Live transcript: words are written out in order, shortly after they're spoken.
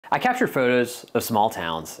I captured photos of small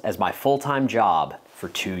towns as my full-time job for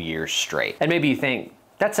 2 years straight. And maybe you think,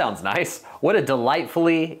 that sounds nice. What a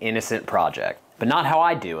delightfully innocent project. But not how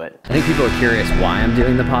I do it. I think people are curious why I'm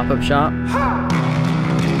doing the pop-up shop.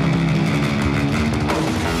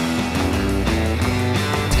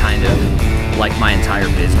 It's kind of like my entire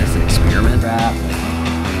business experiment. I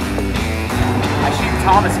shoot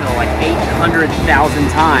Thomasville like 800,000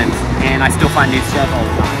 times, and I still find new stuff all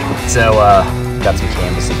the time. So, got some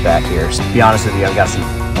canvases back here. To be honest with you, I've got some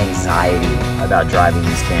anxiety about driving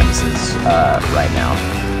these canvases right now.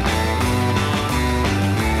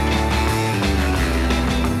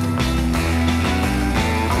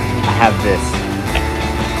 I have this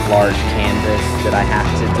large canvas that I have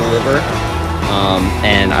to deliver,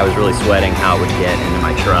 and I was really sweating how it would get into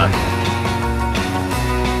my truck.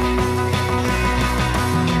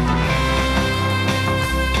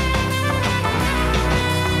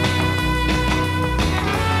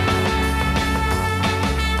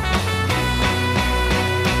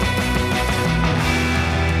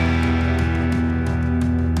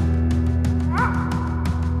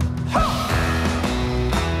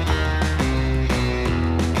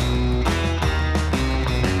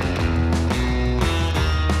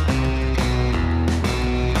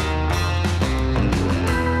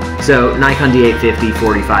 So Nikon D850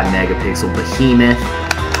 45 megapixel behemoth.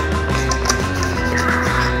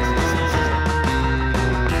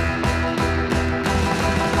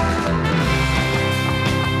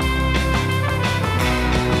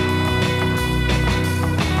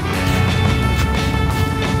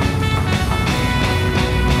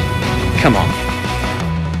 Come on.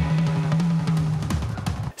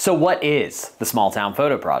 So what is the Small Town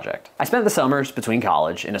Photo Project? I spent the summers between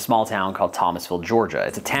college in a small town called Thomasville, Georgia.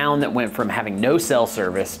 It's a town that went from having no cell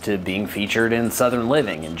service to being featured in Southern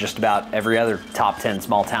Living and just about every other top 10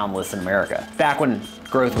 small town list in America. Back when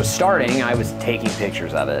growth was starting, I was taking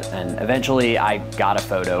pictures of it, and eventually I got a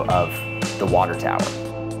photo of the water tower.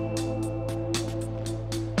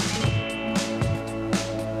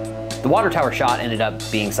 The water tower shot ended up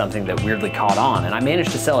being something that weirdly caught on, and I managed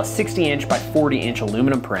to sell a 60-inch by 40-inch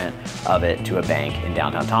aluminum print of it to a bank in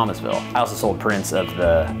downtown Thomasville. I also sold prints of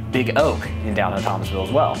the Big Oak in downtown Thomasville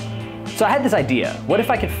as well. So I had this idea. What if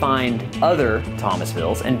I could find other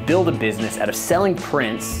Thomasvilles and build a business out of selling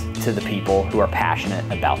prints to the people who are passionate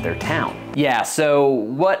about their town? Yeah, so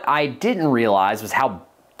what I didn't realize was how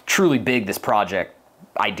truly big this project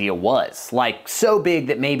idea was. Like, so big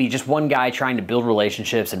that maybe just one guy trying to build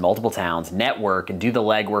relationships in multiple towns, network, and do the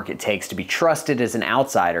legwork it takes to be trusted as an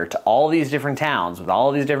outsider to all these different towns with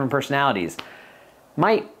all these different personalities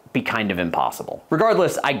might be kind of impossible.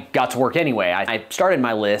 Regardless, I got to work anyway. I started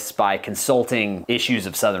my list by consulting issues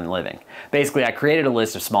of Southern Living. Basically, I created a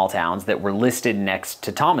list of small towns that were listed next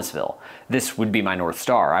to Thomasville. This would be my North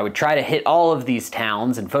Star. I would try to hit all of these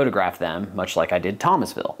towns and photograph them, much like I did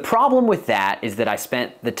Thomasville. The problem with that is that I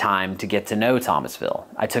spent the time to get to know Thomasville.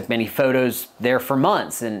 I took many photos there for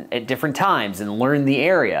months and at different times and learned the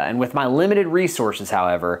area. And with my limited resources,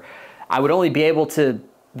 however, I would only be able to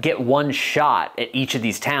get one shot at each of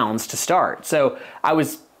these towns to start. So I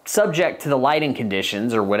was subject to the lighting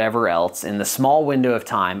conditions or whatever else in the small window of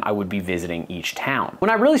time I would be visiting each town. When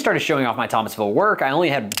I really started showing off my Thomasville work, I only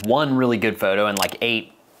had one really good photo and like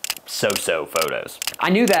 8 so-so photos.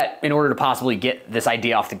 I knew that in order to possibly get this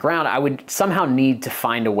idea off the ground, I would somehow need to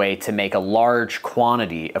find a way to make a large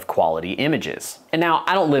quantity of quality images. And now,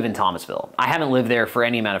 I don't live in Thomasville. I haven't lived there for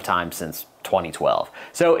any amount of time since 2012.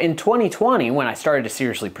 So in 2020, when I started to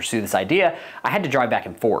seriously pursue this idea, I had to drive back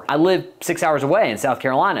and forth. I live 6 hours away in South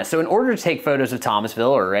Carolina, so in order to take photos of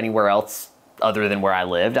Thomasville or anywhere else other than where I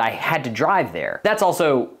lived, I had to drive there. That's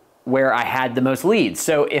also where I had the most leads.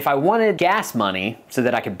 So if I wanted gas money so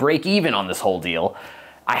that I could break even on this whole deal,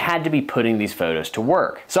 I had to be putting these photos to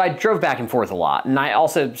work. So I drove back and forth a lot, and I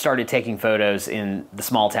also started taking photos in the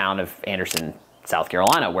small town of Anderson, South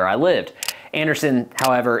Carolina, where I lived. Anderson,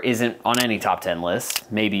 however, isn't on any top 10 lists,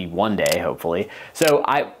 maybe one day, hopefully. So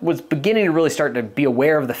I was beginning to really start to be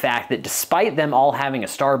aware of the fact that despite them all having a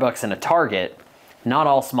Starbucks and a Target, not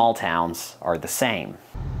all small towns are the same.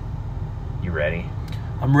 You ready?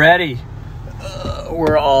 I'm ready.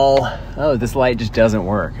 We're all, oh, this light just doesn't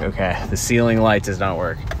work. Okay, the ceiling light does not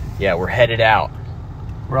work. Yeah, we're headed out.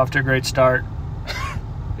 We're off to a great start.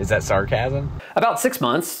 Is that sarcasm? About 6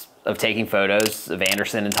 months of taking photos of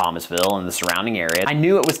Anderson and Thomasville and the surrounding area, I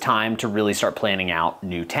knew it was time to really start planning out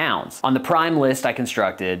new towns. On the prime list I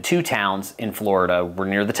constructed, 2 towns in Florida were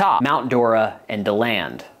near the top, Mount Dora and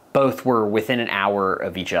DeLand. Both were within an hour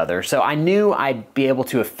of each other, so I knew I'd be able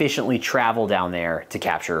to efficiently travel down there to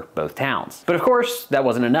capture both towns. But of course, that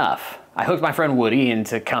wasn't enough. I hooked my friend Woody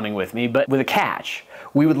into coming with me, but with a catch.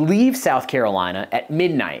 We would leave South Carolina at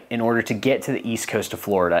midnight in order to get to the east coast of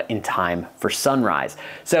Florida in time for sunrise.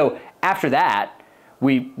 So after that,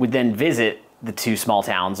 we would then visit the 2 small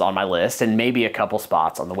towns on my list and maybe a couple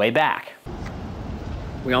spots on the way back.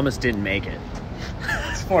 We almost didn't make it.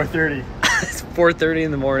 It's 4:30. It's 4:30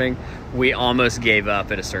 in the morning. We almost gave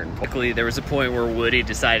up at a certain point. Luckily, there was a point where Woody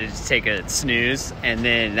decided to take a snooze, and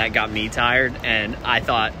then that got me tired, and I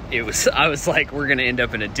thought I was like, we're gonna end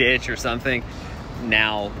up in a ditch or something.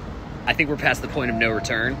 Now, I think we're past the point of no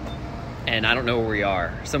return, and I don't know where we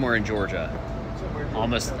are. Somewhere in Georgia.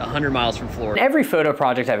 Almost 100 miles from Florida. Every photo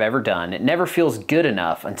project I've ever done, it never feels good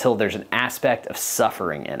enough until there's an aspect of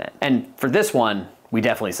suffering in it. And for this one, we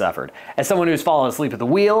definitely suffered. As someone who's fallen asleep at the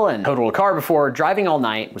wheel and totaled a car before, driving all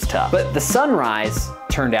night was tough. But the sunrise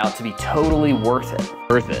turned out to be totally worth it.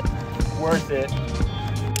 Worth it. Worth it.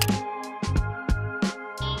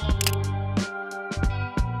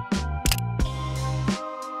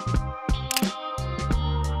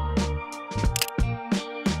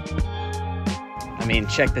 I mean,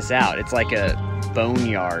 check this out. It's like a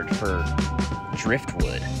boneyard for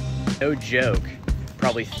driftwood. No joke.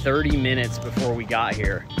 Probably 30 minutes before we got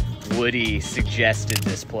here, Woody suggested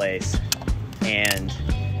this place, and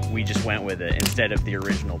we just went with it instead of the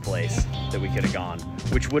original place that we could have gone,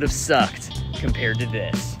 which would have sucked compared to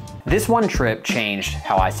this. This one trip changed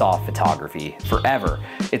how I saw photography forever.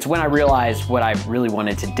 It's when I realized what I really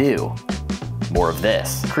wanted to do. More of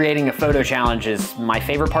this. Creating a photo challenge is my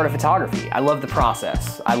favorite part of photography. I love the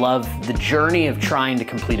process. I love the journey of trying to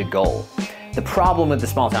complete a goal. The problem with the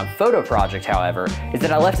small town photo project, however, is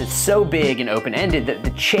that I left it so big and open-ended that the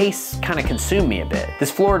chase kind of consumed me a bit.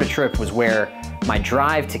 This Florida trip was where my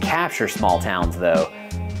drive to capture small towns, though,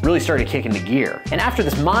 really started kicking into gear. And after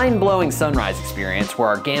this mind-blowing sunrise experience where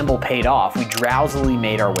our gamble paid off, we drowsily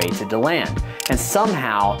made our way to DeLand. And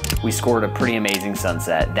somehow, we scored a pretty amazing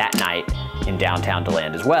sunset that night in downtown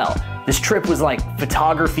DeLand as well. This trip was like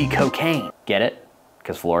photography cocaine. Get it?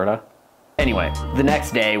 Because Florida? Anyway, the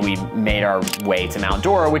next day we made our way to Mount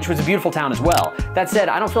Dora, which was a beautiful town as well. That said,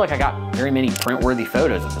 I don't feel like I got very many print-worthy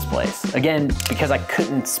photos of this place. Again, because I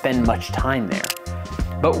couldn't spend much time there.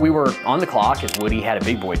 But we were on the clock as Woody had a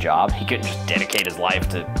big boy job. He couldn't just dedicate his life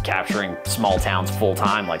to capturing small towns full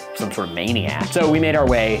time like some sort of maniac. So we made our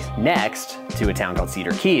way next to a town called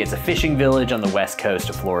Cedar Key. It's a fishing village on the west coast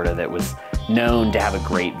of Florida that was known to have a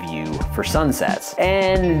great view for sunsets.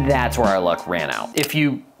 And that's where our luck ran out. If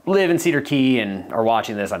you live in Cedar Key and are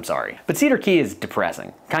watching this, I'm sorry. But Cedar Key is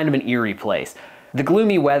depressing, kind of an eerie place. The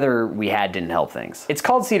gloomy weather we had didn't help things. It's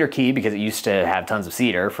called Cedar Key because it used to have tons of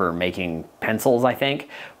cedar for making pencils, I think.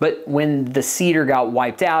 But when the cedar got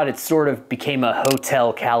wiped out, it sort of became a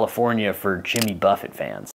Hotel California for Jimmy Buffett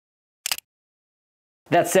fans.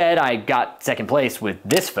 That said, I got second place with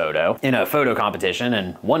this photo in a photo competition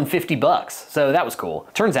and won 50 bucks, so that was cool.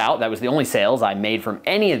 Turns out that was the only sales I made from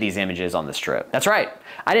any of these images on this trip. That's right,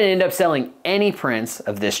 I didn't end up selling any prints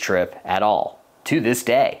of this trip at all, to this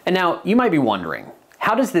day. And now, you might be wondering,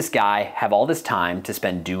 how does this guy have all this time to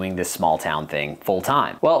spend doing this small town thing full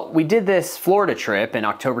time? Well, we did this Florida trip in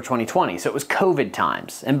October 2020, so it was COVID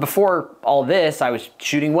times. And before all this, I was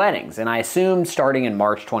shooting weddings, and I assumed starting in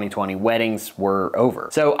March 2020, weddings were over.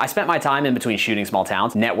 So I spent my time in between shooting small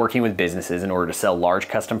towns, networking with businesses in order to sell large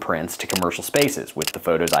custom prints to commercial spaces with the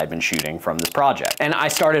photos I'd been shooting from this project. And I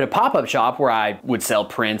started a pop-up shop where I would sell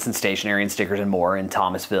prints and stationery and stickers and more in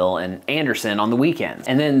Thomasville and Anderson on the weekends.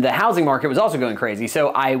 And then the housing market was also going crazy, so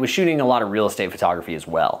I was shooting a lot of real estate photography as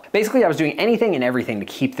well. Basically, I was doing anything and everything to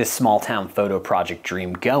keep this small town photo project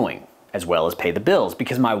dream going, as well as pay the bills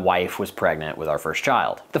because my wife was pregnant with our first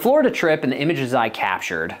child. The Florida trip and the images I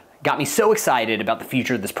captured got me so excited about the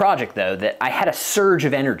future of this project, though, that I had a surge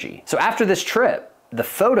of energy. So after this trip, the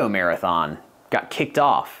photo marathon got kicked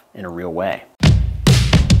off in a real way.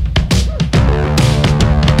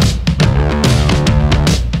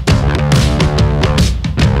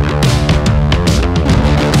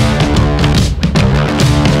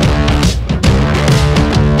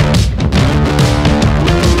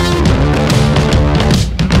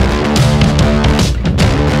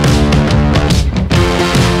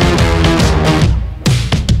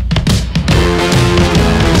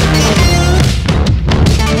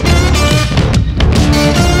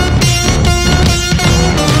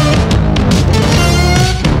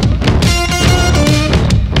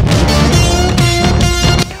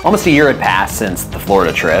 Almost a year had passed since the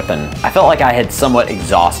Florida trip, and I felt like I had somewhat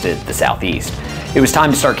exhausted the Southeast. it was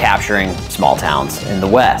time to start capturing small towns in the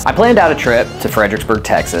West. I planned out a trip to Fredericksburg,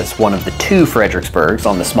 Texas, one of the 2 Fredericksburgs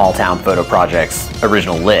on the Small Town Photo Project's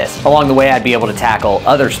original list. Along the way, I'd be able to tackle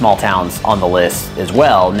other small towns on the list as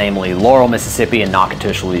well, namely Laurel, Mississippi, and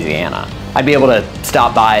Natchitoches, Louisiana. I'd be able to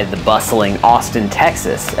stop by the bustling Austin,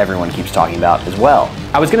 Texas, everyone keeps talking about as well.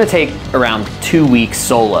 I was gonna take around 2 weeks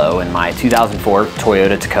solo in my 2004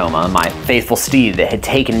 Toyota Tacoma, my faithful steed that had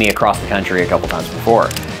taken me across the country a couple times before.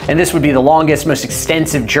 And this would be the longest, most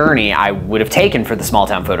extensive journey I would have taken for the Small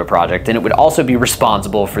Town Photo Project, and it would also be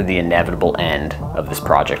responsible for the inevitable end of this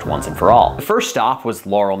project once and for all. The first stop was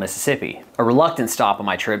Laurel, Mississippi, a reluctant stop on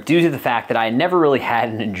my trip due to the fact that I had never really had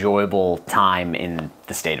an enjoyable time in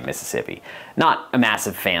the state of Mississippi. Not a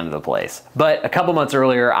massive fan of the place. But a couple months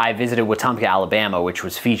earlier, I visited Wetumpka, Alabama, which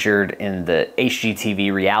was featured in the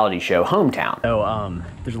HGTV reality show Hometown. So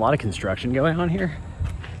there's a lot of construction going on here.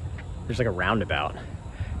 There's like a roundabout.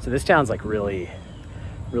 So this town's like really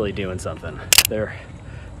doing something. They're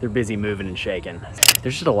busy moving and shaking.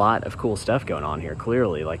 There's just a lot of cool stuff going on here,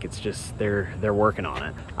 clearly. Like, it's just, they're working on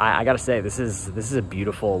it. I gotta say, this is a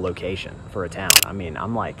beautiful location for a town. I mean,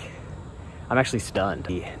 I'm actually stunned.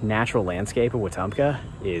 The natural landscape of Wetumpka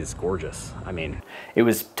is gorgeous. I mean, it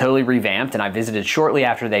was totally revamped, and I visited shortly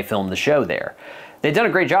after they filmed the show there. They'd done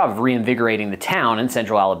a great job of reinvigorating the town in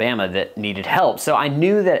central Alabama that needed help, so I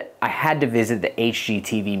knew that I had to visit the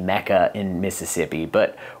HGTV Mecca in Mississippi,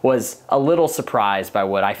 but was a little surprised by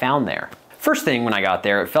what I found there. First thing when I got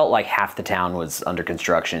there, it felt like half the town was under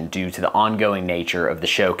construction due to the ongoing nature of the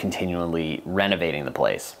show continually renovating the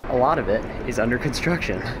place. a lot of it is under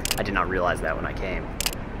construction. I did not realize that when I came,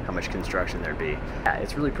 how much construction there'd be. Yeah,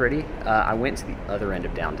 it's really pretty. I went to the other end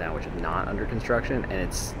of downtown, which is not under construction, and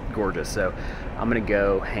it's gorgeous. So I'm gonna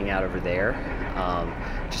go hang out over there,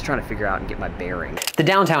 just trying to figure out and get my bearings. The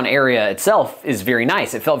downtown area itself is very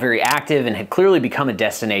nice. It felt very active and had clearly become a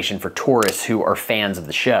destination for tourists who are fans of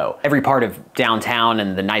the show. Every part of downtown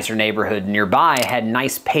and the nicer neighborhood nearby had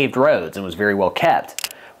nice paved roads and was very well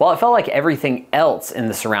kept. While it felt like everything else in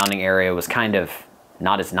the surrounding area was kind of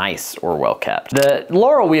not as nice or well kept. The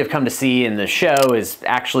Laurel we have come to see in the show is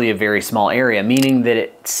actually a very small area, meaning that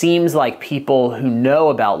it seems like people who know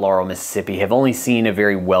about Laurel, Mississippi have only seen a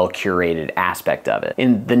very well curated aspect of it.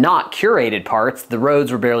 In the not curated parts, the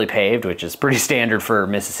roads were barely paved, which is pretty standard for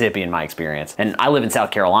Mississippi in my experience. And I live in South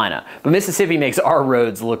Carolina, but Mississippi makes our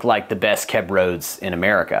roads look like the best kept roads in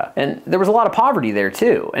America. And there was a lot of poverty there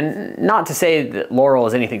too. And not to say that Laurel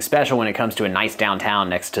is anything special when it comes to a nice downtown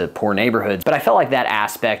next to poor neighborhoods, but I felt like that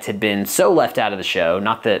aspect had been so left out of the show,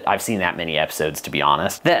 not that I've seen that many episodes to be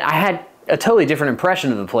honest, that I had a totally different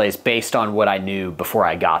impression of the place based on what I knew before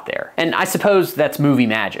I got there. And I suppose that's movie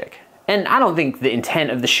magic. And I don't think the intent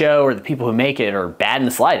of the show or the people who make it are bad in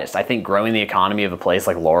the slightest. I think growing the economy of a place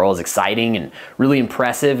like Laurel is exciting and really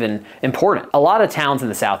impressive and important. A lot of towns in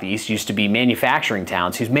the Southeast used to be manufacturing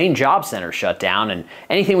towns whose main job centers shut down, and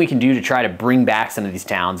anything we can do to try to bring back some of these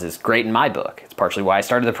towns is great in my book. It's partially why I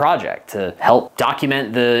started the project, to help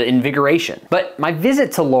document the invigoration. But my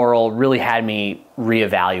visit to Laurel really had me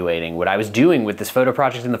reevaluating what I was doing with this photo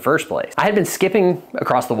project in the first place. I had been skipping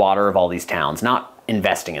across the water of all these towns, not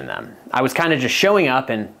investing in them. I was kind of just showing up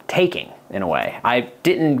and taking, in a way. I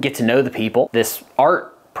didn't get to know the people. This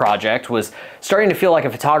art project was starting to feel like a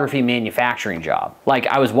photography manufacturing job. Like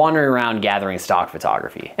I was wandering around gathering stock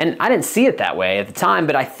photography. And I didn't see it that way at the time,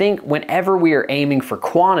 but I think whenever we are aiming for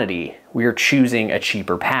quantity, we are choosing a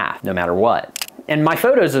cheaper path, no matter what. And my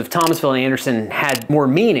photos of Thomasville and Anderson had more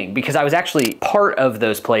meaning because I was actually part of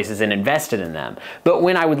those places and invested in them. But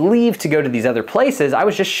when I would leave to go to these other places, I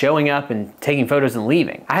was just showing up and taking photos and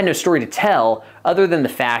leaving. I had no story to tell other than the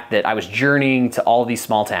fact that I was journeying to all these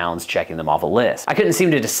small towns, checking them off a list. I couldn't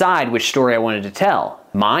seem to decide which story I wanted to tell.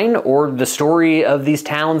 Mine or the story of these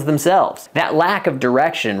towns themselves. That lack of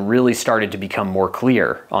direction really started to become more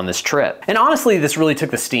clear on this trip. And honestly, this really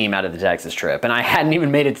took the steam out of the Texas trip, and I hadn't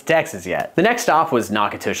even made it to Texas yet. The next stop was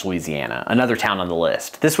Natchitoches, Louisiana, another town on the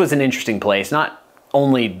list. This was an interesting place. Not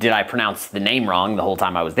only did I pronounce the name wrong the whole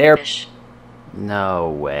time I was there. No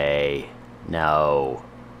way. No.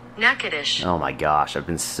 Natchitoches. Oh my gosh, I've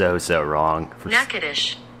been so wrong.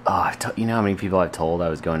 Natchitoches. Oh, you know how many people I've told I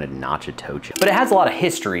was going to Natchitoches? But it has a lot of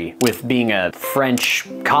history with being a French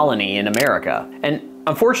colony in America. And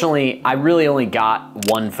Unfortunately, I really only got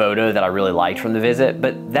one photo that I really liked from the visit,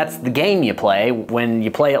 but that's the game you play when you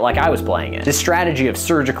play it like I was playing it. This strategy of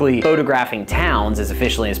surgically photographing towns as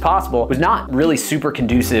efficiently as possible was not really super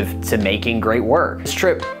conducive to making great work. This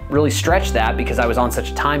trip really stretched that because I was on such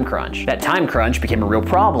a time crunch. That time crunch became a real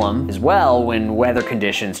problem as well when weather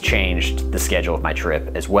conditions changed the schedule of my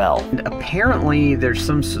trip as well. And apparently there's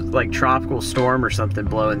some like tropical storm or something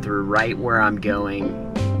blowing through right where I'm going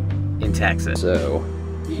in Texas. So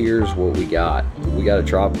here's what we got. We got a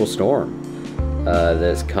tropical storm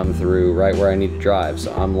that's come through right where I need to drive.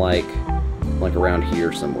 So I'm like around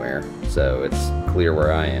here somewhere. So it's clear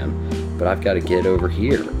where I am, but I've got to get over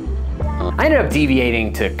here. I ended up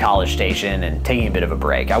deviating to College Station and taking a bit of a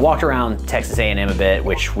break. I walked around Texas A&M a bit,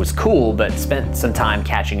 which was cool, but spent some time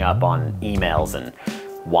catching up on emails and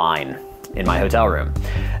wine in my hotel room.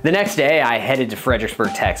 The next day, I headed to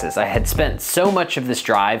Fredericksburg, Texas. I had spent so much of this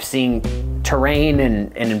drive seeing terrain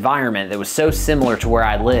and an environment that was so similar to where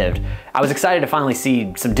I lived. I was excited to finally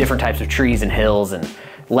see some different types of trees and hills and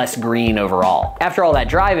less green overall. After all that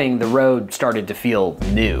driving, the road started to feel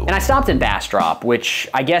new. And I stopped in Bastrop, which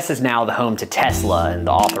I guess is now the home to Tesla and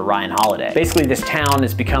the author Ryan Holiday. Basically, this town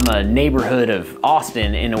has become a neighborhood of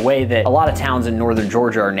Austin in a way that a lot of towns in northern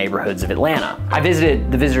Georgia are neighborhoods of Atlanta. I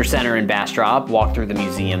visited the visitor center in Bastrop, walked through the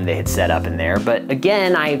museum they had set up in there, but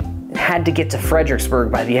again, I had to get to Fredericksburg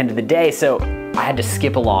by the end of the day, so I had to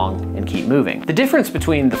skip along and keep moving. The difference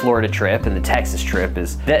between the Florida trip and the Texas trip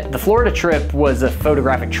is that the Florida trip was a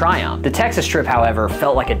photographic triumph. The Texas trip, however,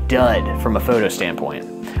 felt like a dud from a photo standpoint.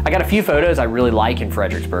 I got a few photos I really like in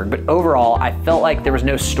Fredericksburg, but overall, I felt like there was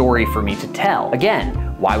no story for me to tell. Again,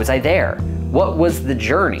 why was I there? What was the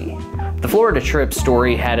journey? The Florida trip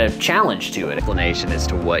story had a challenge to it. Explanation as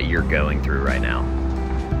to what you're going through right now.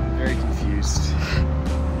 Very confused.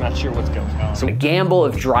 Not sure what's going on. So a gamble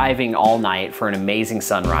of driving all night for an amazing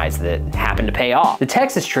sunrise that happened to pay off. The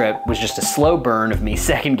Texas trip was just a slow burn of me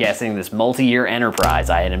second guessing this multi-year enterprise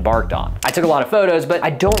I had embarked on. I took a lot of photos, but I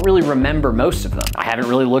don't really remember most of them. I haven't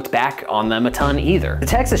really looked back on them a ton either. The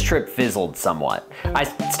Texas trip fizzled somewhat. I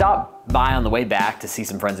stopped by on the way back to see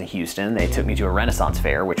some friends in Houston. They took me to a Renaissance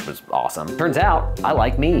fair, which was awesome. Turns out, I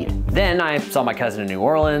like mead. Then I saw my cousin in New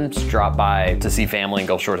Orleans, dropped by to see family in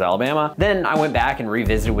Gulf Shores, Alabama. Then I went back and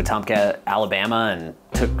revisited Wetumpka, Alabama, and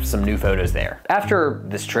took some new photos there. After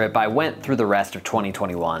this trip, I went through the rest of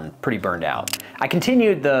 2021 pretty burned out. I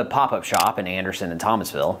continued the pop-up shop in Anderson and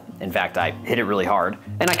Thomasville. In fact, I hit it really hard.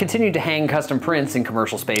 And I continued to hang custom prints in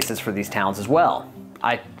commercial spaces for these towns as well.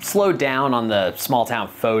 I slowed down on the small town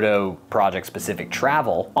photo project specific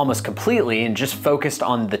travel almost completely and just focused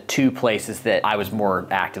on the two places that I was more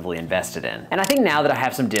actively invested in. And I think now that I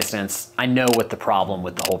have some distance, I know what the problem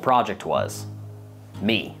with the whole project was.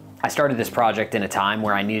 Me. I started this project in a time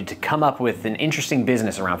where I needed to come up with an interesting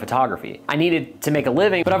business around photography. I needed to make a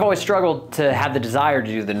living, but I've always struggled to have the desire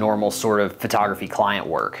to do the normal sort of photography client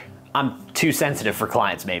work. I'm too sensitive for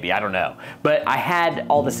clients maybe, I don't know. But I had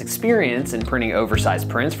all this experience in printing oversized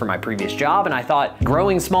prints for my previous job, and I thought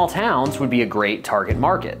growing small towns would be a great target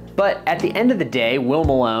market. But at the end of the day, Will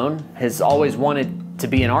Malone has always wanted to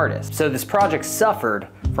be an artist. So this project suffered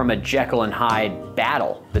from a Jekyll and Hyde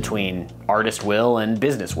battle between artist Will and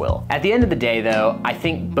business Will. At the end of the day though, I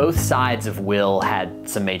think both sides of Will had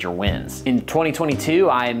some major wins. In 2022,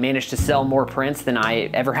 I managed to sell more prints than I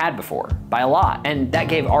ever had before, by a lot. And that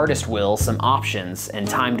gave artist Will some options and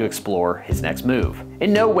time to explore his next move.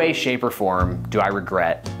 In no way, shape, or form do I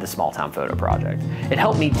regret the small town photo project. It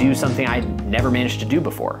helped me do something I never managed to do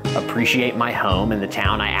before, appreciate my home and the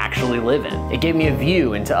town I actually live in. It gave me a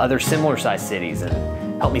view into other similar sized cities and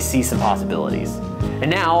helped me see some possibilities.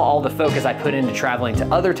 And now all the focus I put into traveling to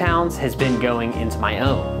other towns has been going into my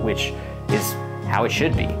own, which is how it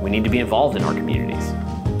should be. We need to be involved in our communities.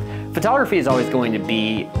 Photography is always going to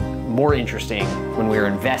be more interesting when we are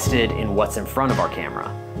invested in what's in front of our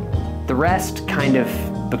camera. The rest kind of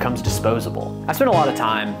becomes disposable. I've spent a lot of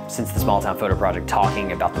time since the Small Town Photo Project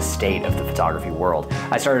talking about the state of the photography world.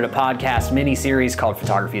 I started a podcast mini-series called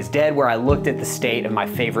Photography is Dead, where I looked at the state of my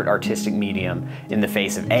favorite artistic medium in the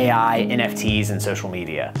face of AI, NFTs, and social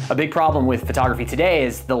media. A big problem with photography today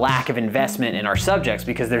is the lack of investment in our subjects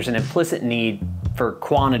because there's an implicit need for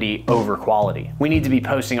quantity over quality. We need to be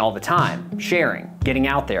posting all the time, sharing, getting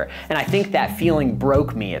out there. And I think that feeling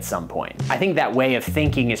broke me at some point. I think that way of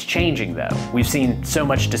thinking is changing though. We've seen so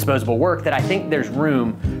much disposable work that I think there's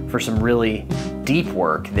room for some really deep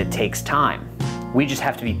work that takes time. We just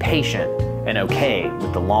have to be patient and okay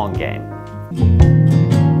with the long game.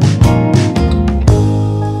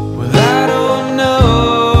 Well, I don't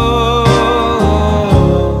know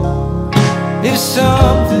if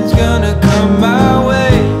something's gonna come my way.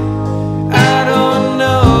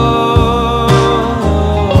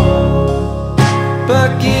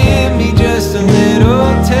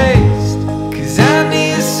 taste, 'cause I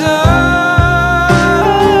need something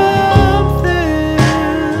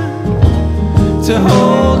to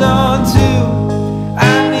hold on to.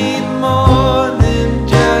 I need more than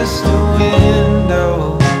just a window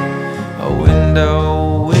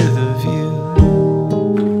with a view.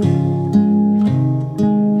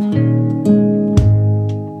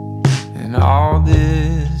 And all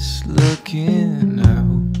this looking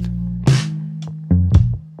out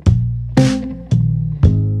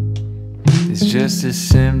is just a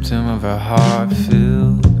symptom of a heart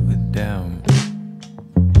filled with doubt.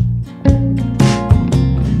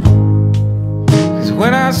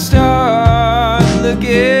 When I start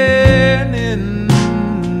looking in,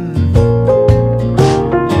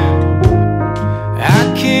 I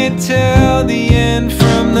can't tell the end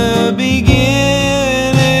from the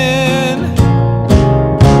beginning.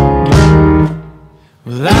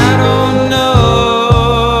 Well, I don't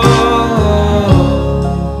know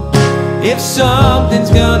if something's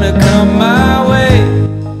gonna come my way.